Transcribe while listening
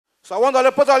So I want you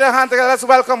to put all your hands together. Let's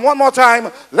welcome one more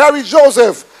time Larry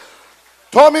Joseph,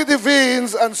 Tommy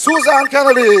Devines, and Suzanne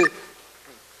Kennedy.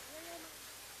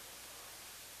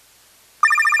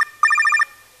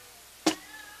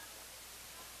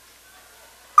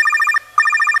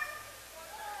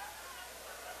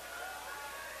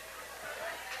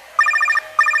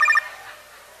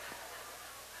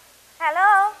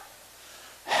 Hello?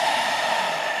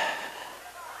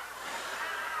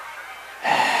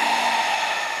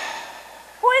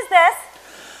 Who is this?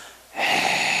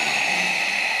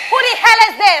 Who the hell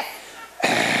is this?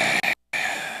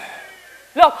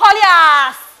 Look, call your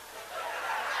ass.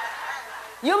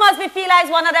 You must be feel like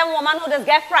one of them women who just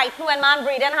get frightened when man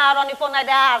breathing hard on the phone like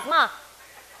their asthma.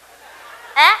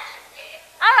 Eh?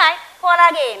 All right, call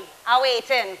again. I'm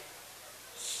waiting.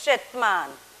 Shit, man.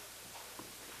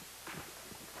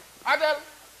 Adele,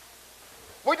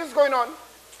 what is going on?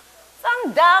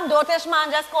 Some damn dotish man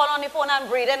just called on the phone and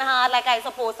breathing hard like I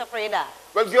supposed to pray that.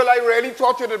 Well, girl, I really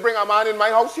thought you to bring a man in my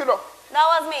house, you know. That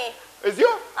was me. Is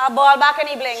you? A ball back in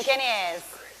the blinking ears.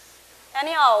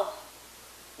 Anyhow,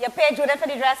 you paid Judith for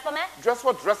the dress for me? Dress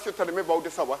what dress you telling me about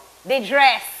this hour? The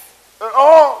dress.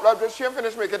 She ain't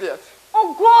finished making it yet.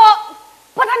 Oh, God.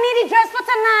 But I need the dress for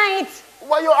tonight.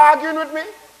 Why you arguing with me?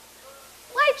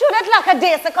 Why Judith like a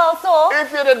daisicle so?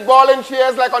 If you did ball and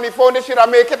cheers like on the phone, they should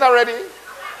have make it already.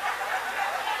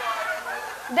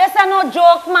 This are no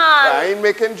joke, man. I ain't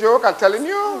making joke, I'm telling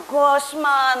you. Gosh,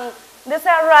 man. This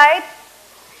are right.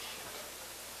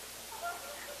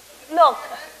 Look,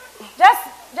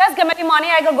 just give me the money,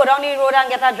 I can go down the road and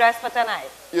get a dress for tonight.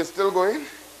 You still going?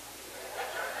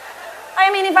 I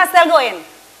mean, if I still going.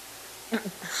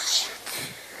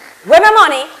 Where my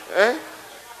money? Eh?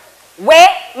 Where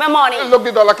my money? Look,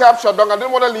 the dollar cap shut down. I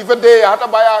didn't want to leave it there. I had to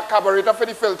buy a carburetor for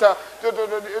the filter.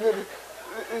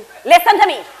 Listen to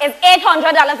me. It's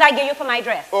 $800 I give you for my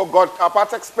dress. Oh, God. Our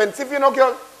part's expensive, you know,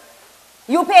 girl.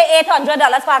 You pay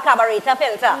 $800 for a carburetor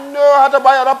filter. No, I had to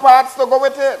buy other parts to go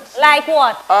with it. Like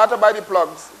what? I had to buy the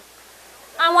plugs.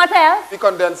 And what else? The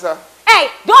condenser. Hey,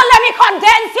 don't let me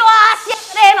condense your ass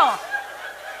yesterday, no.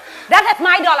 That is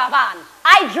my dollar van.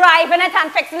 I drive in it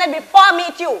and fixing it before I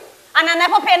meet you. And I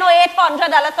never pay no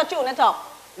 $800 to tune it up.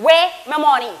 Where my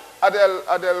money?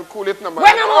 Adele, cool it now, man.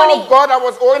 Where my money? Oh, God, I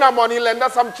was owing a money lender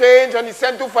some change and he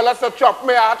sent two fellas to chop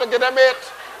me. I had to get them it.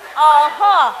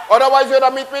 Otherwise, you'd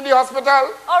have meet me in the hospital.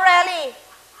 Oh, really?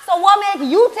 So what make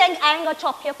you think I ain't gonna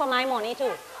chop you for my money,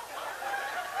 too?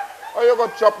 How you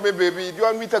gonna chop me, baby? Do you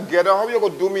want me to get her? How you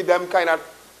gonna do me them kind of...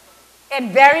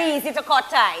 It's very easy to cut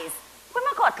ties. Where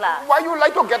my cutlass? Why you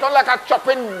like to get on like a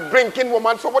chopping, drinking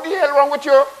woman? So what the hell wrong with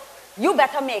you? You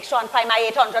better make sure and find my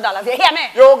 $800. You hear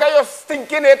me? You get your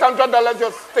stinking $800,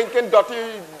 your stinking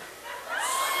dirty...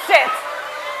 Shit.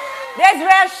 There's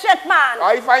real shit, man.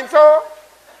 I find so.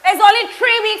 It's only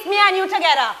 3 weeks me and you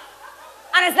together.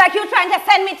 And it's like you trying to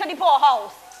send me to the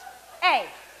poorhouse. Hey,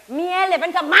 me ain't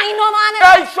living to mind no man.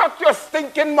 Hey, shut your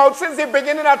stinking mouth since the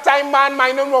beginning of time, man,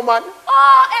 mind no woman.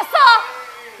 Oh, it's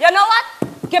so. You know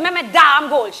what? Give me my damn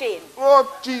gold chain.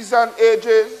 Oh, geez and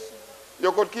ages.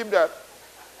 You could keep that.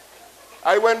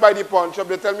 I went by the pawn shop,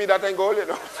 they tell me that ain't gold, you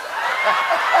know.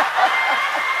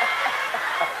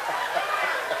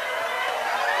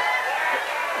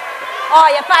 Oh,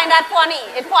 you find that funny?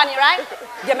 It's funny, right?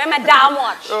 Give me my damn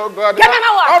watch. Oh, God. Give me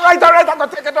my watch. All right, I'm going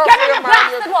to take it off. Give me my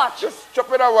blasted watch. Just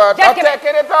chop it out. Just I'm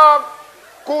taking it off.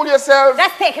 Cool yourself.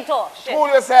 Just take it off. Shit. Cool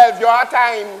yourself. Your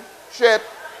time. Shit.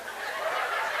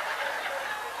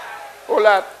 Hold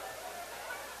that.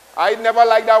 I never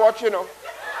liked that watch, you know.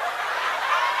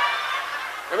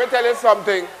 Let me tell you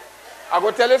something. I'm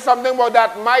going to tell you something about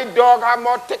that. My dog have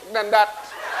more tick than that.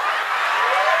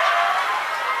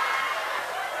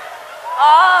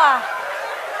 Oh.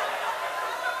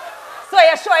 So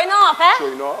you're showing off, eh?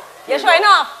 Showing off? You're showing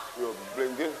off? You're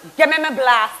blinking. Give me my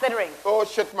blasted ring. Oh,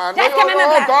 shit, man. Just give me my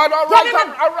blasted. God,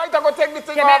 all right, I'm going to take the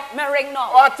thing off. Give me my ring now.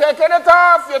 Oh, taking it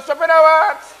off. You're stripping it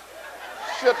out.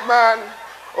 Shit, man.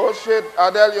 Oh, shit.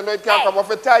 Adele, you know it can't come off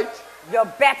it tight. You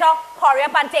better hurry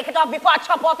up and take it off before I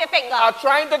chop off your finger. I'm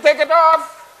trying to take it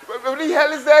off. What the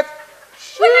hell is that?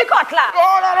 Shit. With my cutlass.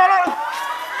 Oh, no.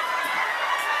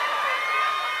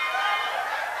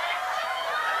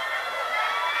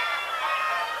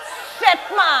 Shit,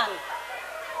 man.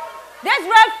 There's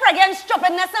real friggin'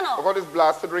 stupidness, you know. I got this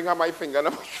blasted ring on my finger.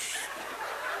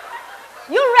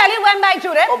 You really went by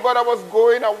Judith? Oh, God, I was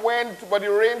going, I went, but the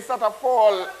rain started to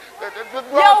fall. You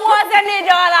wasn't the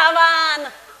dollar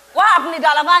van. What happened to the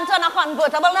dollar van turn a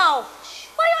convertible now?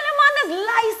 Why you only man this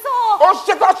lie so? Oh,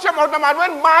 shit, man.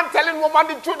 When man telling woman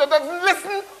the truth, that doesn't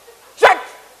listen. Shit.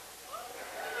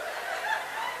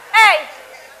 Hey,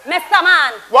 Mr.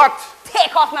 Man. What?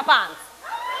 Take off my pants.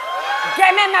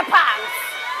 Give me my pants.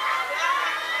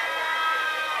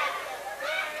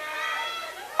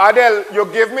 Adele, you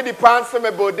gave me the pants for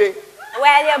my birthday.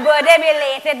 Well, your birthday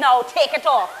belated now. Take it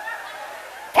off.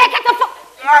 Take it off.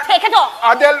 Take it off.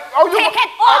 Adele, take it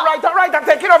off. All right. I'm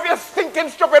taking off your stinking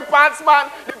stupid pants, man.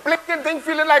 The blinking thing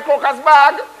feeling like Crocus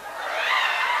bag.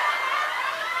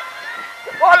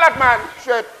 All that, man.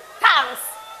 Shit. Pants.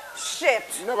 Shit.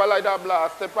 You never like that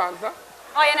blasted pants, huh?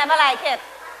 Oh, you never like it?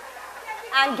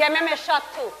 And give me my shot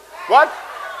too. What?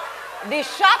 The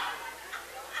shot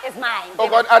is mine. Oh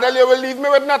God, Adele, you will leave me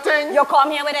with nothing? You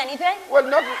come here with anything? Well,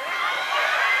 nothing.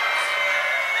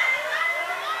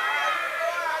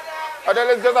 Adele,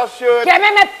 it's just a shirt. Give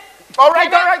me my... All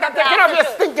right. I'm taking off your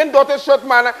stinking dirty shirt,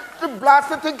 man. The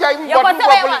blasted thing can't even button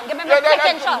properly. Give me my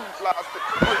stinking shirt.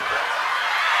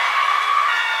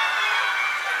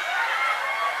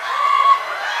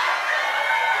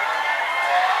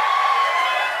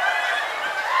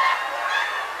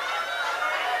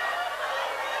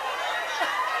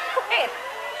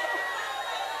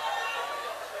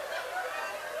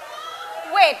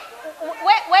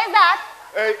 Wait, where's that?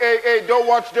 Hey, don't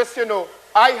watch this, you know.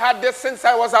 I had this since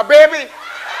I was a baby.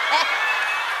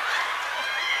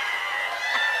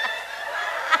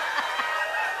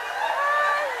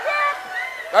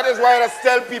 That is why I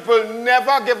tell people,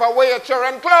 never give away your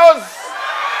children clothes.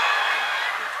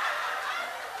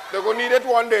 They're going to need it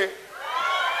one day.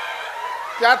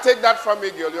 Can't take that from me,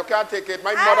 girl. You can't take it.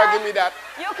 My mother give me that.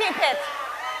 You keep it.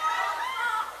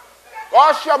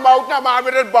 Wash your mouth now, man,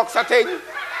 with that boxer thing.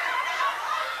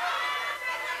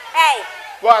 Hey.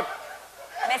 What?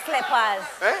 My slippers.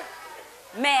 Eh?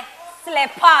 My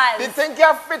slippers. Do you think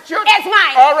you fit you? It's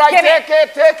mine. All right, Give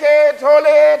take it. Hold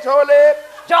it.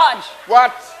 George.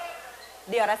 What?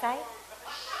 The other side.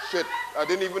 Shit, I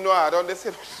didn't even know I had on this.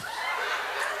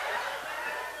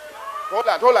 Hold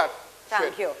that.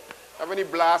 Thank you. Have any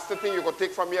blasted thing you could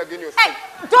take from me again? You Hey,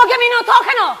 don't give me no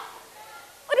talking now.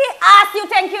 What the ass you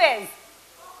think you is?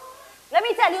 Let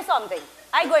me tell you something.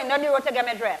 I go in down the road to get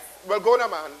my dress. Well, go now,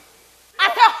 man. I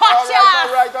said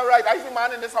hot All right. I's the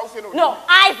man in this house, you know. No,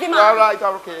 I's the man. All right,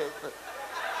 okay.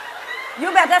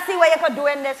 You better see what you could do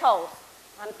in this house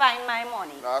and find my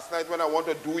money. Last night when I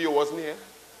wanted to do, you wasn't here.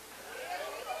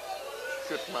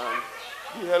 Shit, man.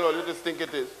 The hell all you just think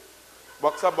it is?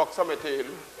 Boxer, my tail.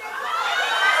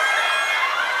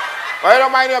 Why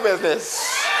don't mind your business?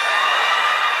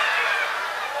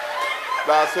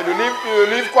 So you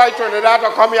leave quite Trinidad to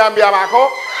come here and be a Marco?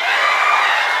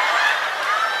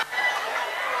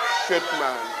 Shit,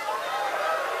 man.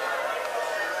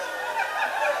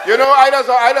 You know, I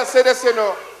just say this, you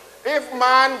know. If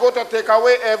man go to take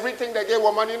away everything they give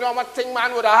woman, you know how much thing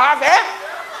man would have, eh?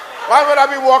 Why would I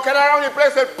be walking around the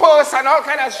place with purse and all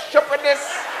kind of stupidness?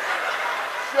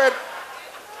 Shit.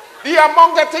 The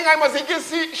among the thing I must give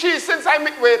she since I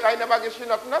meet wait, I never give she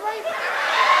nothing, never.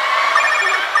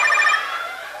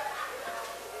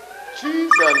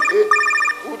 Jeez and it.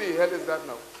 Who the hell is that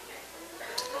now?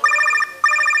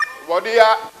 What do you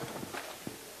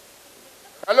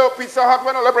Hello, Pizza Hut,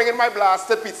 when I'll bring in my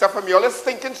blasted pizza for me. All this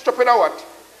stinking stupid or what?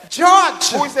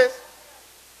 George! Who is this?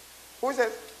 Who is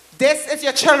this? This is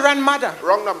your children's mother.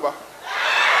 Wrong number.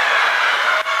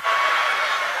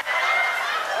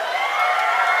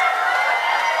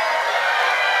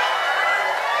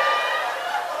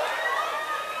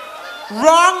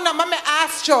 Wrong number, me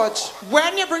ask George.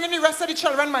 When you bringing the rest of the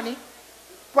children money?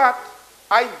 But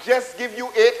I just give you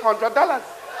 $800. That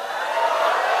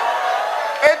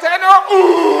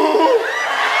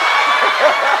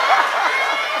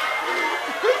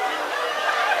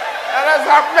has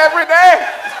happened every day.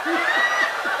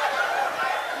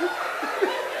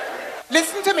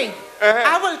 Listen to me.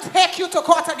 I will take you to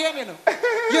court again, you know.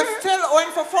 You're still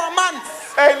owing for 4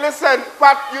 months. Hey, listen,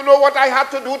 Pat, you know what I had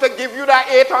to do to give you that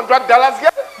 $800?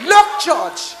 Yeah? Look,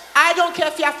 George, I don't care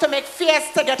if you have to make fears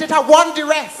to get it. I want the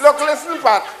rest. Look, listen,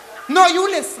 Pat. No, you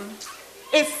listen.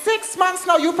 It's 6 months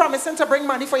now you promising to bring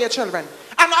money for your children.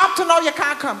 And up to now you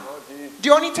can't come. Oh, the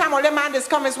only time all the man is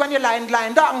come is when you're lying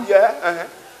down. Yeah,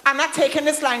 I'm not taking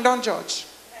this lying down, George.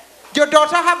 Your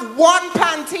daughter have 1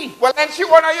 panty. Well, then she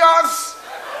one of yours.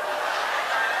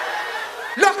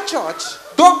 Look, George,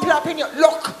 don't play up in your...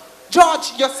 Look,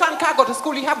 George, your son can't go to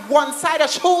school. He have 1 side of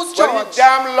shoes, George. Well, you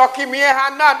damn lucky me I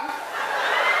had none.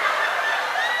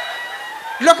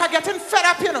 Look, I'm getting fed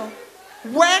up, you know.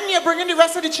 When you're bringing the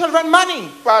rest of the children money.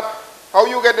 But how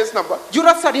you get this number? You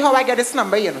don't study how I get this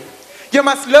number, you know. You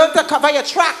must learn to cover your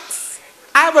tracks.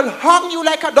 I will hung you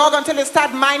like a dog until you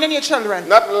start minding your children.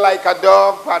 Not like a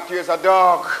dog, Pat, you're a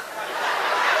dog.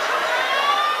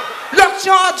 Look,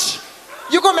 George,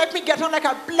 You gonna make me get on like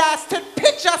a blasted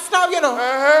pit just now, you know.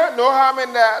 No harm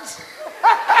in that.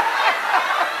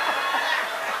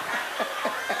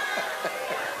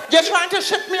 You're trying to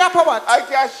shit me up or what? I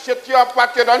can't shit you up,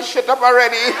 but you done shit up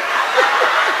already.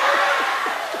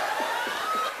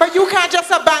 But you can't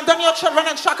just abandon your children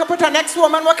and shack up with the next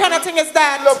woman. What kind of thing is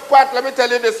that? Look, Pat, let me tell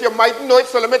you this. You might know it,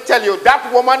 so let me tell you.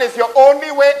 That woman is your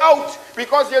only way out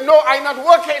because you know I'm not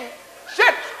working.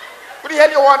 Shit. What the hell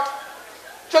you want?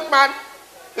 Shit, man.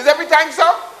 Is every time so?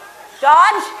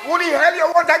 George. What the hell you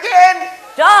want again?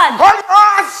 George. Hold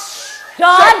us.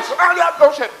 George. Shit.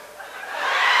 Oh, shit.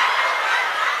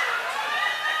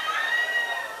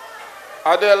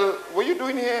 Adele, what are you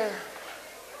doing here?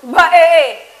 But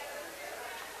hey,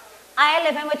 I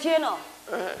live in with you, know.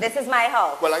 This is my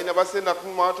house. Well, I never say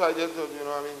nothing much. I just, you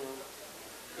know what I mean?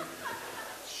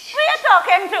 Who are you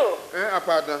talking to? A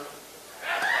partner.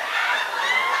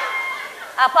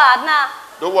 A partner.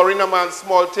 Don't worry, no man.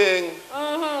 Small thing.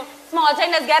 Small thing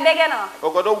that's get big, you know.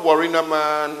 Okay, don't worry, no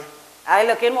man. I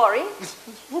looking worried.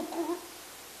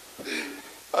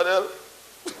 Adele.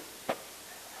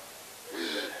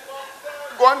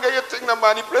 Go and get your thing, no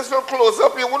man. The place will close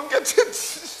up. You won't get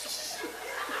it.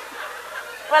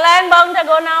 Well, I'm bound to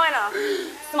go now, you know.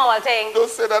 Small thing. Don't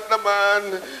say that, no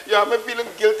man. You have me feeling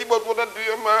guilty about what I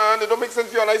do, man. It don't make sense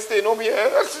for you and I staying home here.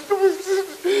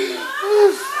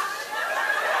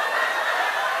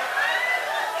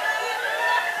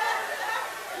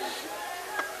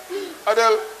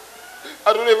 Adele,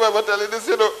 I don't even ever tell you this,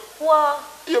 you know. What?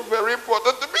 You're very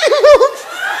important to me.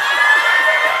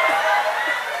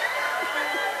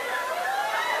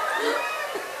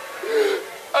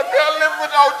 I can't live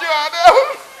without you, Adele.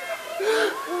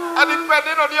 I'm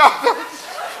depending on you.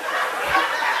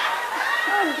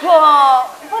 God.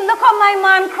 But look at my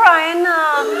man crying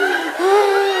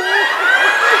now.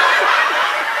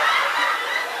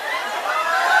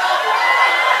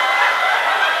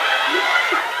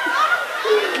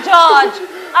 George,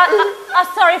 I'm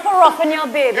sorry for roughing your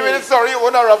baby. You mean sorry you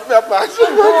want to rough me up, man?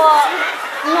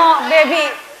 No, baby.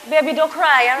 Baby, don't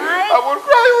cry, all right? I won't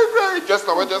cry, I won't cry. Just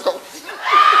now.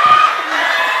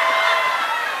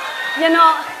 You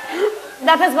know,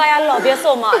 that is why I love you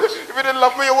so much. If you didn't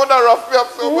love me, you wouldn't have roughed me up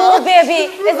so much. No, baby.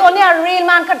 It's only a real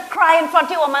man could cry in front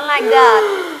of a woman like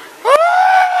that.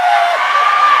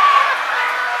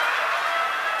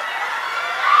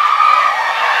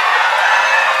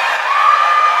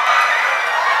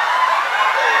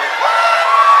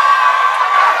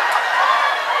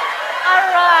 All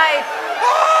right.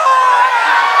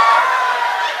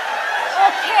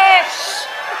 Okay.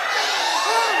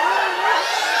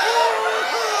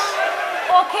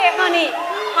 Okay, honey.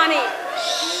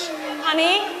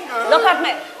 Honey, look at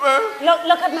me.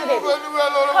 Look at me, baby.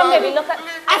 Come, baby, look at me.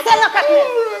 I said look at me.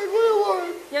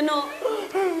 You know,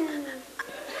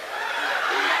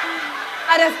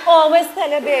 I just always tell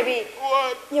you, baby,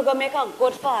 What? you're going to make a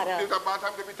good father. It's about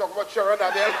time to be talking about Sharon,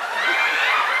 Adele.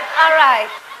 All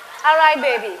right,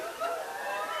 baby.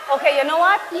 Okay, you know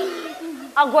what?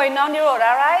 I'm going down the road,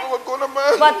 all right? What's going on,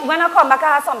 man? But when I come back,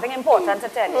 I have something important to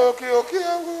tell you. Okay.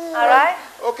 All right?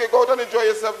 Okay, go out and enjoy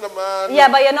yourself, no, man.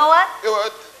 Yeah, but you know what?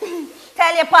 What?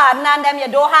 Tell your partner and them you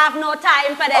don't have no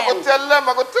time for them. I go tell them.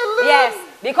 Yes,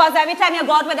 because every time you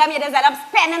go out with them, you just end up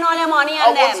spending all your money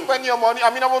on them. I won't spend your money.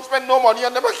 I won't spend no money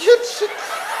on them again. Shit.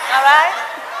 All right?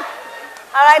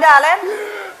 All right, darling?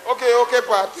 Okay,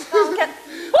 Pat. Okay.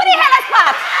 Who the hell is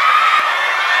Pat?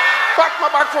 Pat my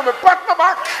back for me. Pat my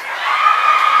back.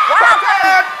 What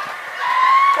happened?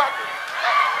 Pat.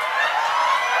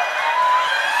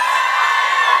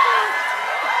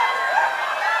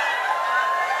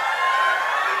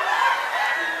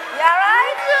 You all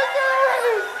right? Yes,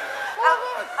 all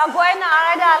right. I'm going now, all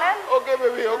right, darling? Okay,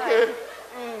 baby, okay.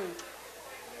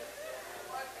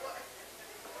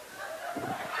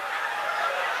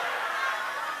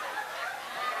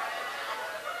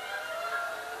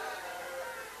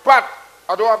 Pat,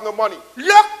 I don't have no money.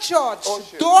 Look, George, Oh,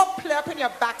 shit. don't play up in your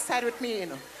backside with me, you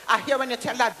know. I hear when you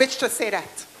tell that bitch to say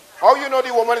that. How you know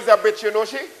the woman is a bitch, you know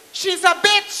she? She's a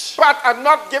bitch. Pat, I'm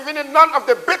not giving in none of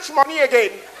the bitch money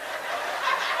again.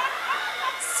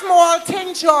 Small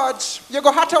thing, George. You're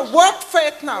going to have to work for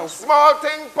it now. Small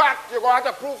thing, Pat. You're going to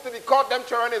have to prove to the court them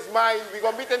children is mine. We're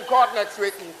going to meet in court next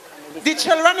week. The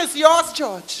children is yours,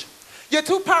 George. You're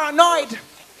too paranoid.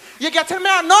 You're getting me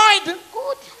annoyed.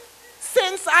 Good.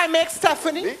 Since I make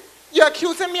Stephanie, Me? you're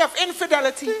accusing me of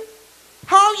infidelity.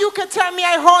 How you can tell me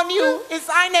I horn you is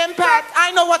I name Pat.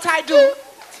 I know what I do.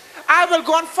 I will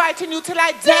go on fighting you till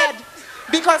I dead.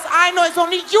 Because I know it's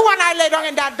only you and I lay down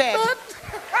in that bed.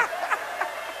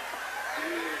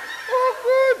 Oh,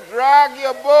 Drag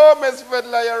your bow, Miss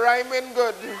Fiddler. You're rhyming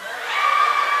good.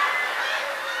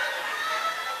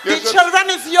 The children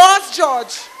is yours,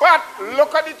 George. But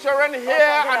look at the children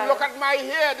here and look at my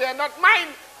hair. They're not mine.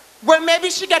 Well, maybe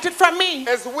she get it from me.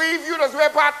 It's weave you this way,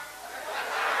 Pat.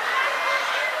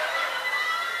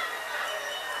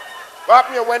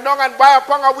 But you went down and buy a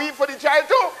pound of weave for the child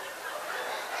too.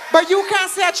 But you can't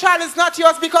say a child is not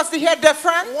yours because the hair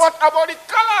different. What about the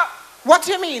color? What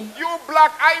do you mean? You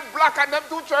black, I black, and them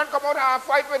two children come out and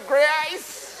fight with gray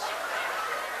eyes.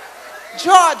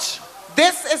 George,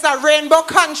 this is a rainbow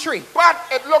country. But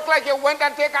it looked like you went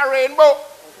and take a rainbow.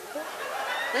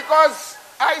 Because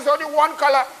eyes only one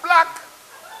color, black.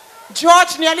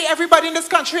 George, nearly everybody in this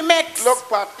country mix. Look,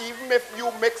 Pat, even if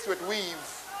you mix with weave,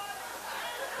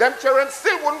 them children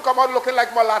still wouldn't come out looking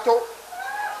like mulatto.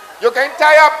 You can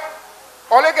tie up.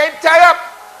 All you can tie up.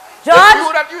 George! If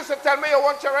you that used to tell me you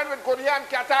want children with good hair and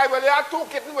cat eye, well, you have two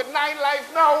kittens with 9 lives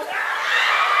now.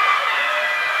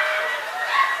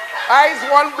 I's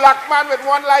one black man with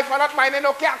 1 life and not mine,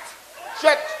 no cat.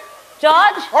 Shit.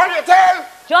 George? Hold your tail.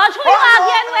 George, who you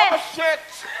arguing with? Shit.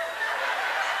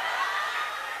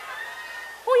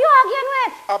 Who you arguing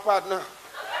with? A partner.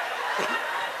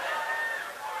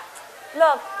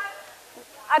 Look,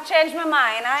 I changed my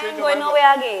mind. I ain't going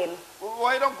nowhere again.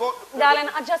 Why don't go? Darling,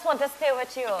 I just want to stay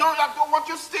with you. No, I don't want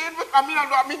you staying with. I mean,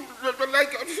 like,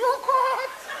 oh God.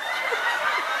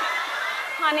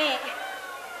 Honey,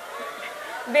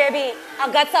 baby,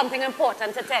 I've got something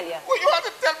important to tell you. Well, you have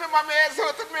to tell me, my man, so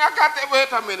me, I can't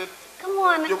wait a minute. Come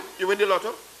on. You win the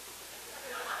lotto?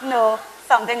 No,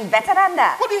 something better than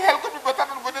that. What the hell could be better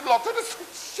than winning lotto? This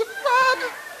shit, man.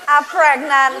 I'm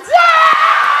pregnant.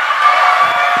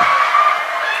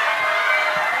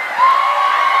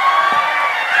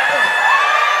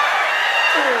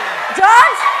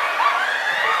 George?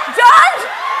 George?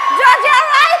 George, you're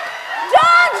right?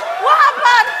 George, what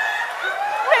happened?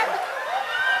 Wait.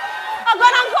 I'm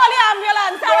going to call the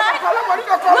ambulance, all right?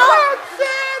 No.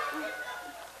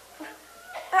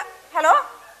 Hello?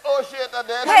 Oh, shit, I'm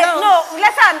dead. Hey, no,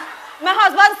 listen. My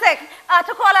husband's sick.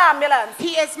 To call an ambulance.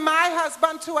 He is my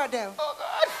husband too, Adele. Oh,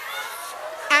 God.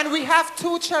 And we have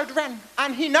 2 children.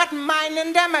 And he not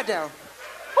minding them, Adele.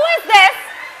 Who is this?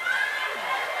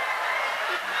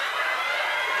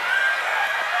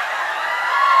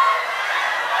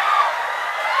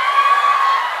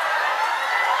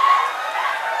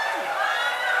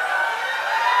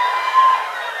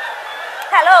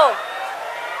 Hello?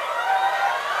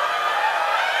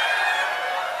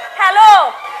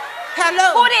 Hello? Hello.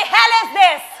 Who the hell is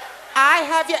this? I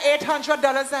have your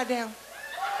 $800, Adele.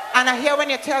 And I hear when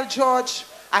you tell George,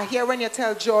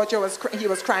 he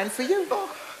was crying for you.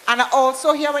 And I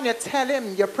also hear when you tell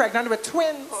him you're pregnant with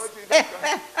twins.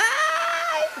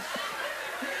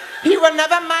 He will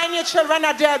never mind your children,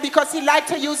 Adele, because he like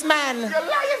to use man.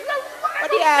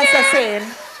 What the ass are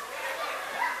saying?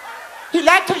 He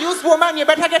like to use woman. You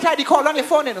better get ID call on your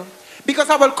phone, you know. Because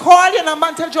I will call your number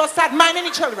until George start minding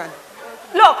the children.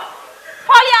 Look,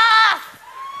 pull your ass.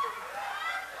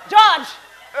 George.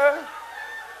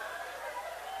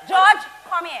 George,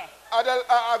 come here. Adele,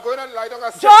 I'm going to lie down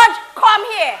and George, come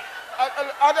here.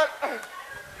 Adele.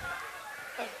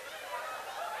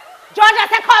 George, I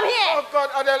said come here. Oh, God,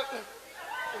 Adele.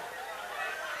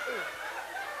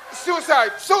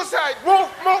 Suicide. Move.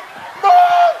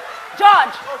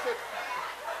 George. Oh, shit.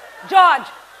 George,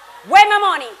 where my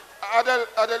money?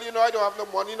 Adele, you know I don't have no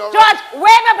money now. George,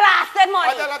 where my blasted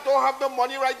money? Adele, I don't have no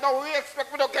money right now. We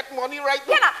expect me to get money right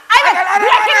now. You know, I was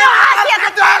breaking your ass here.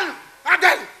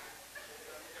 Adele!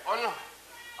 Oh no,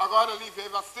 I gotta leave here.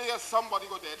 If I stay here, somebody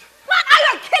go dead. Man, I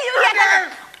will kill you here.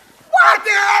 Adele! What?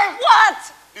 Adele! What?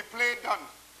 The play done.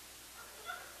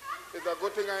 It's a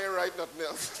good thing I ain't write nothing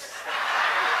else.